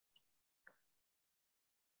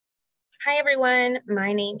Hi, everyone.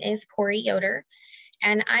 My name is Corey Yoder,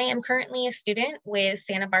 and I am currently a student with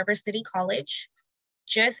Santa Barbara City College,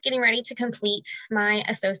 just getting ready to complete my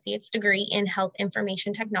associate's degree in health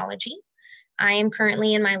information technology. I am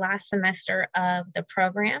currently in my last semester of the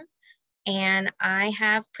program, and I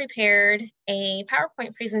have prepared a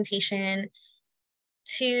PowerPoint presentation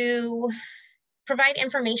to provide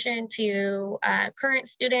information to current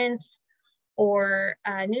students or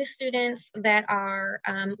new students that are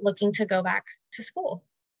looking to go back to school.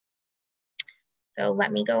 So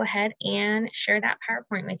let me go ahead and share that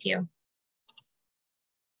PowerPoint with you.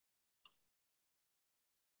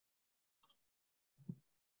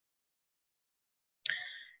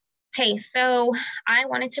 Okay, so I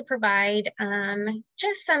wanted to provide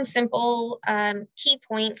just some simple key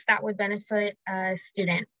points that would benefit a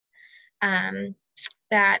student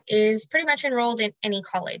that is pretty much enrolled in any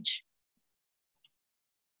college.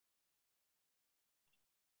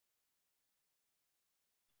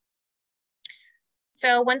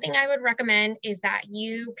 So one thing I would recommend is that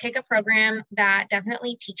you pick a program that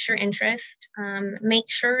definitely piques your interest. Make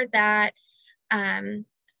sure that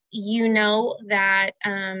you know that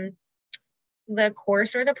the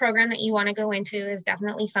course or the program that you want to go into is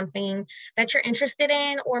definitely something that you're interested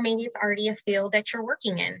in, or maybe it's already a field that you're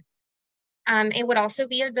working in. It would also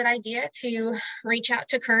be a good idea to reach out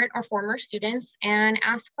to current or former students and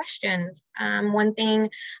ask questions. One thing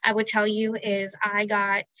I would tell you is I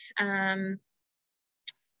got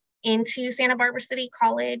into Santa Barbara City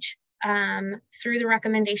College through the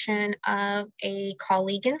recommendation of a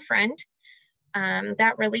colleague and friend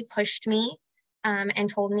that really pushed me and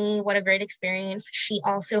told me what a great experience she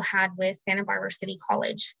also had with Santa Barbara City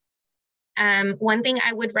College. One thing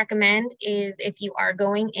I would recommend is if you are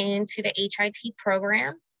going into the HIT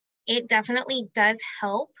program, it definitely does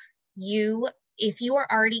help you if you are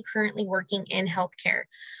already currently working in healthcare.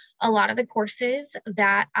 A lot of the courses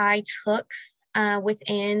that I took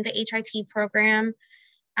within the HIT program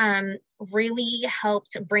really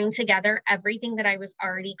helped bring together everything that I was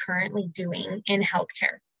already currently doing in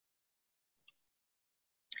healthcare.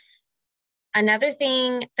 Another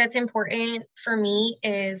thing that's important for me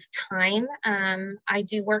is time. I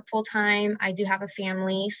do work full time. I do have a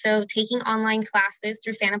family. So taking online classes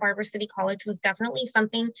through Santa Barbara City College was definitely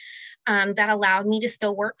something that allowed me to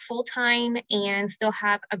still work full time and still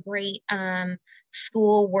have a great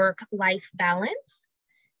school work life balance.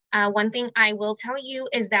 One thing I will tell you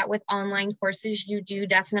is that with online courses, you do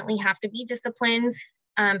definitely have to be disciplined.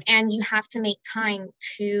 And you have to make time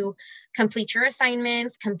to complete your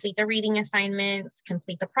assignments, complete the reading assignments,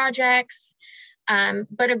 complete the projects.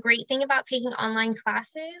 But a great thing about taking online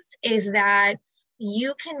classes is that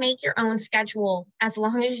you can make your own schedule as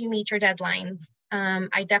long as you meet your deadlines.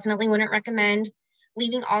 I definitely wouldn't recommend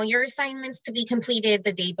leaving all your assignments to be completed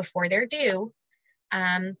the day before they're due.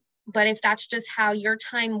 But if that's just how your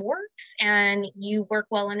time works and you work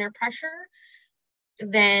well under pressure,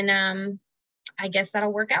 then I guess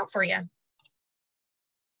that'll work out for you.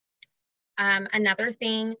 Another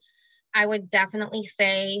thing I would definitely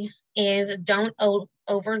say is don't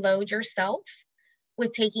overload yourself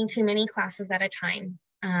with taking too many classes at a time.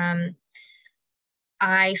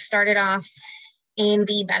 I started off in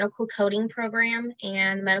the medical coding program,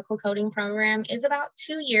 and medical coding program is about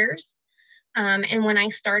 2 years. And when I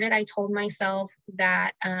started, I told myself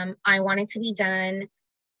that I wanted to be done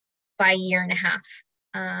by a year and a half.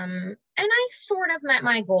 And I sort of met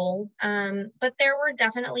my goal, but there were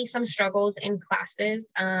definitely some struggles in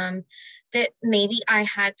classes that maybe I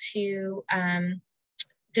had to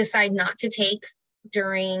decide not to take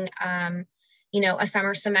during, a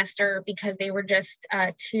summer semester because they were just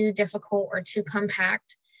too difficult or too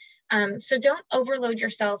compact. So don't overload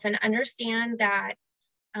yourself and understand that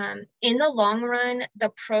in the long run,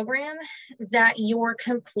 the program that you're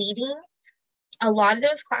completing, a lot of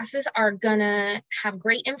those classes are gonna have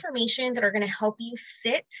great information that are gonna help you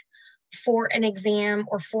sit for an exam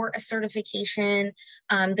or for a certification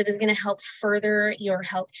that is gonna help further your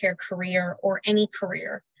healthcare career or any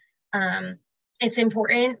career. It's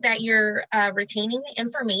important that you're retaining the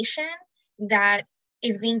information that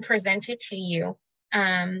is being presented to you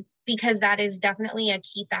because that is definitely a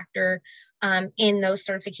key factor in those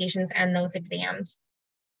certifications and those exams.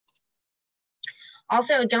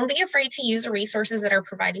 Also, don't be afraid to use the resources that are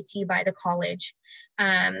provided to you by the college.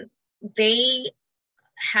 They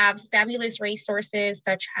have fabulous resources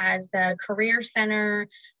such as the Career Center,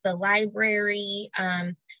 the library,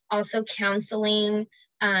 also counseling.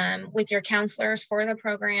 with your counselors for the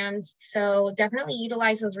programs. So definitely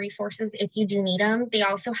utilize those resources if you do need them. They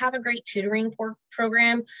also have a great tutoring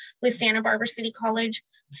program with Santa Barbara City College.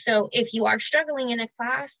 So if you are struggling in a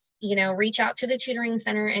class, you know, reach out to the tutoring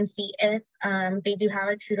center and see if they do have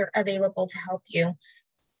a tutor available to help you.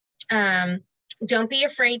 Don't be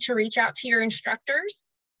afraid to reach out to your instructors.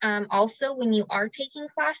 Also, when you are taking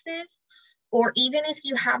classes, or even if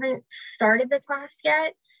you haven't started the class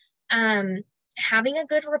yet, having a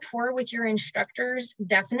good rapport with your instructors,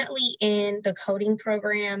 definitely in the coding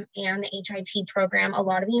program and the HIT program, a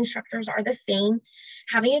lot of the instructors are the same.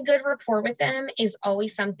 Having a good rapport with them is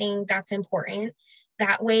always something that's important.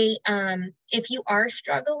 That way, if you are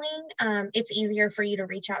struggling, it's easier for you to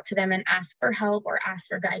reach out to them and ask for help or ask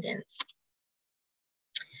for guidance.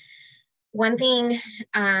 One thing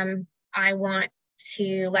I want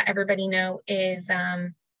to let everybody know is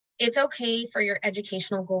it's okay for your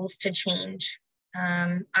educational goals to change.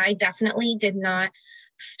 I definitely did not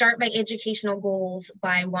start my educational goals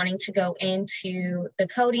by wanting to go into the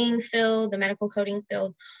coding field, the medical coding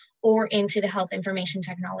field, or into the health information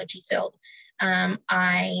technology field.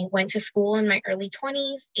 I went to school in my early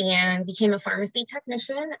 20s and became a pharmacy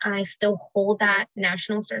technician. I still hold that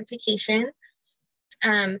national certification.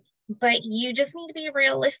 But you just need to be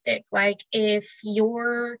realistic. Like if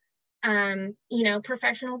your you know,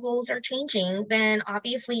 professional goals are changing, then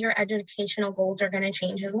obviously your educational goals are going to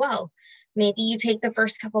change as well. Maybe you take the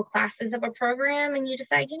first couple classes of a program and you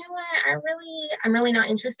decide, you know what, I'm really not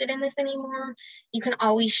interested in this anymore. You can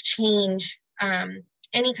always change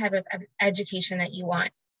any type of education that you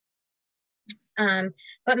want.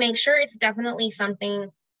 But make sure it's definitely something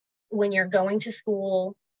when you're going to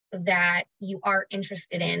school that you are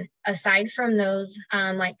interested in, aside from those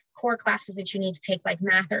like core classes that you need to take, like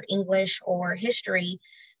math or English or history,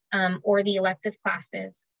 or the elective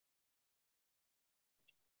classes.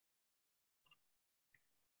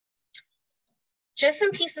 Just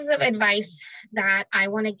some pieces of advice that I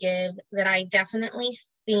want to give that I definitely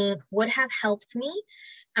think would have helped me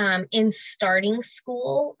in starting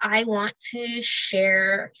school. I want to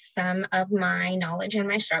share some of my knowledge and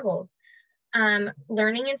my struggles.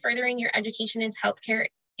 Learning and furthering your education in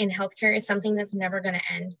healthcare is something that's never going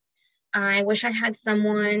to end. I wish I had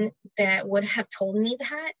someone that would have told me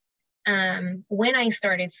that when I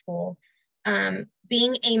started school.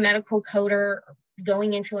 Being a medical coder,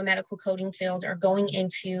 going into a medical coding field, or going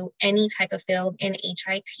into any type of field in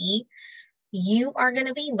HIT, you are going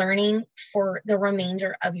to be learning for the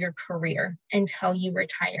remainder of your career until you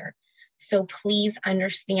retire. So please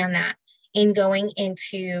understand that in going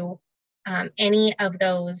into any of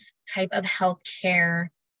those type of healthcare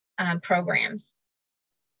programs.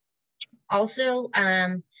 Also,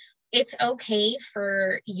 it's okay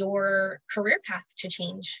for your career path to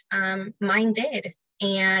change. Mine did.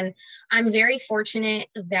 And I'm very fortunate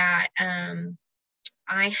that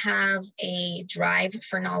I have a drive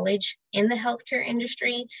for knowledge in the healthcare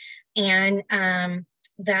industry, and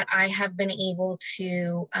that I have been able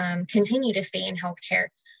to continue to stay in healthcare.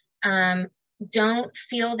 Don't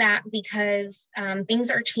feel that because things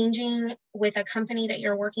are changing with a company that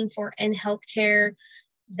you're working for in healthcare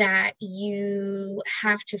that you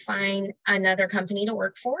have to find another company to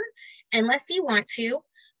work for, unless you want to.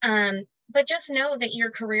 But just know that your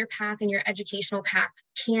career path and your educational path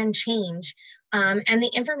can change. And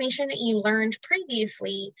the information that you learned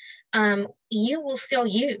previously, you will still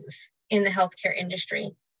use in the healthcare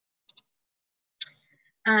industry.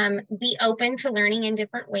 Be open to learning in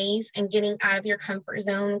different ways and getting out of your comfort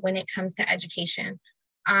zone when it comes to education.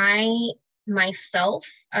 I myself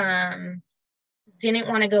didn't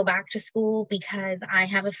want to go back to school because I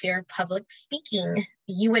have a fear of public speaking.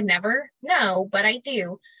 You would never know, but I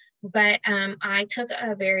do. But I took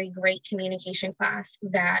a very great communication class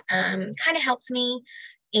that kind of helped me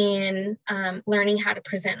in learning how to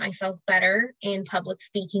present myself better in public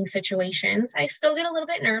speaking situations. I still get a little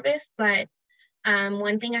bit nervous, but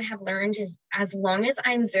one thing I have learned is as long as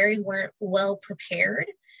I'm very well prepared,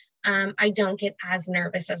 I don't get as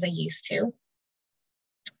nervous as I used to.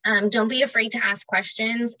 Don't be afraid to ask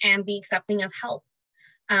questions and be accepting of help.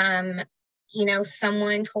 You know,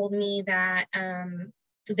 someone told me that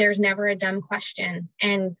there's never a dumb question.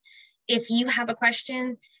 And if you have a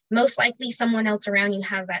question, most likely someone else around you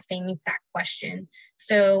has that same exact question.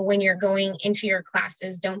 So when you're going into your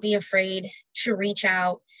classes, don't be afraid to reach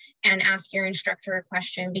out and ask your instructor a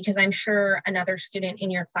question, because I'm sure another student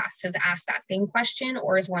in your class has asked that same question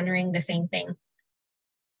or is wondering the same thing.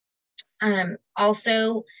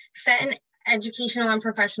 Also, set an educational and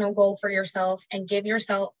professional goal for yourself and give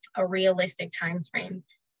yourself a realistic time frame.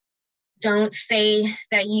 Don't say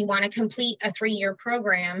that you want to complete a 3-year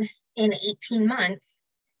program in 18 months,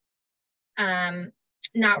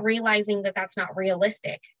 not realizing that that's not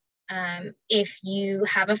realistic. If you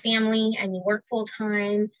have a family and you work full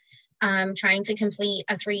time, trying to complete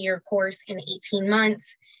a 3-year course in 18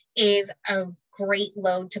 months is a great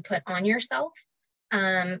load to put on yourself.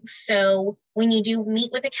 So when you do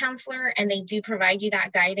meet with a counselor and they do provide you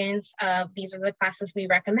that guidance of these are the classes we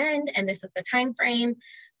recommend and this is the time frame,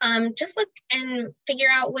 just look and figure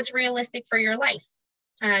out what's realistic for your life.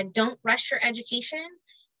 Don't rush your education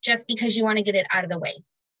just because you want to get it out of the way.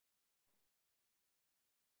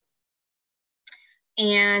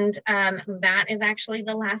 And that is actually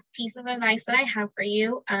the last piece of advice that I have for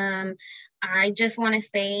you. I just want to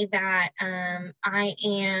say that I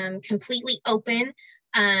am completely open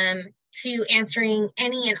to answering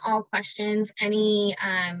any and all questions any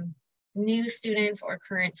new students or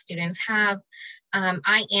current students have.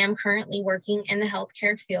 I am currently working in the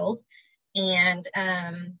healthcare field and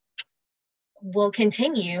will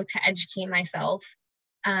continue to educate myself.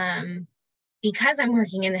 Because I'm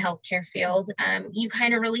working in the healthcare field, you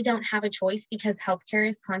kind of really don't have a choice because healthcare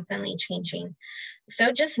is constantly changing.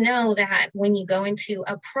 So just know that when you go into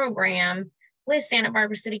a program with Santa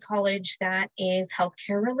Barbara City College that is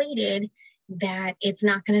healthcare related, that it's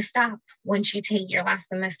not going to stop once you take your last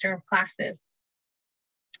semester of classes.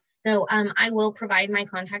 So I will provide my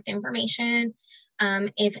contact information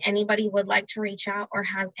if anybody would like to reach out or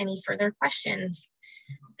has any further questions.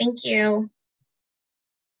 Thank you.